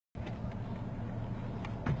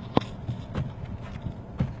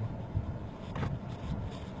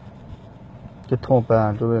कित्थों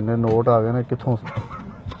भैन चोद इन्ने नोट आ गए ने, कित्थों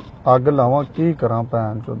अग लावां की करां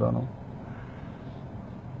भैन चोदां नूं।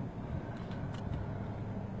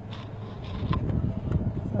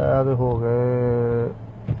 ए ते हो गए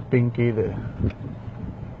पिंकी दे,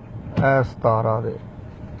 ए 17 दे,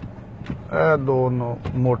 ए दोनों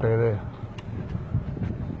मोटे दे,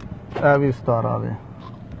 ए भी 17 दे,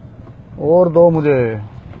 और दो मुझे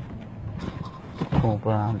कित्थों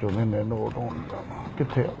भैन चोद इन्ने नोट होण,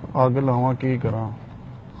 कित्थे अग लावां की करां।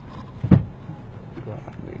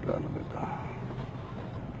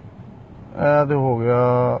 ए ते हो गया,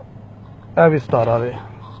 ए भी 17 दे,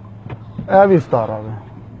 ए भी 17 दे,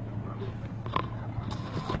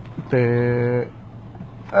 ते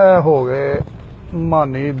ए हो गए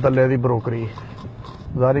मानी दल्ले दी ब्रोकरी।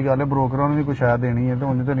 जारी गल है ब्रोकर ने भी कुछ शैद देनी है, तो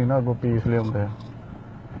उन्हें तो नहीं ना अगों पीस लिया।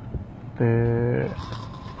 ते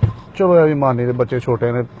चलो ये भी मानी दे बच्चे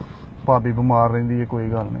छोटे ने, भाभी बीमार रहिंदी है, कोई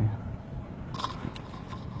गल नहीं।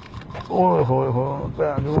 ओए होए हो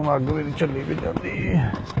भैन जो अग भी नहीं चली भी जाती।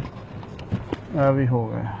 ए भी हो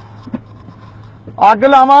गए, अग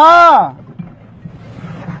लावां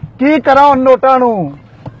की करां उन नोटां नूं।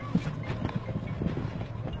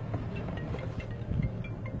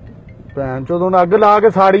 भैन चोद हुण अग ला के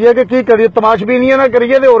साड़िए कि की करिए, तमाशबीनियां ना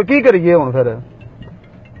करिए ते होर की करिए हुण फिर।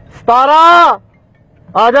 17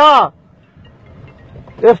 आ जा,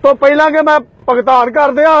 इस तो पहला कि मैं भुगतान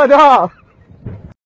कर दिया, आ जा।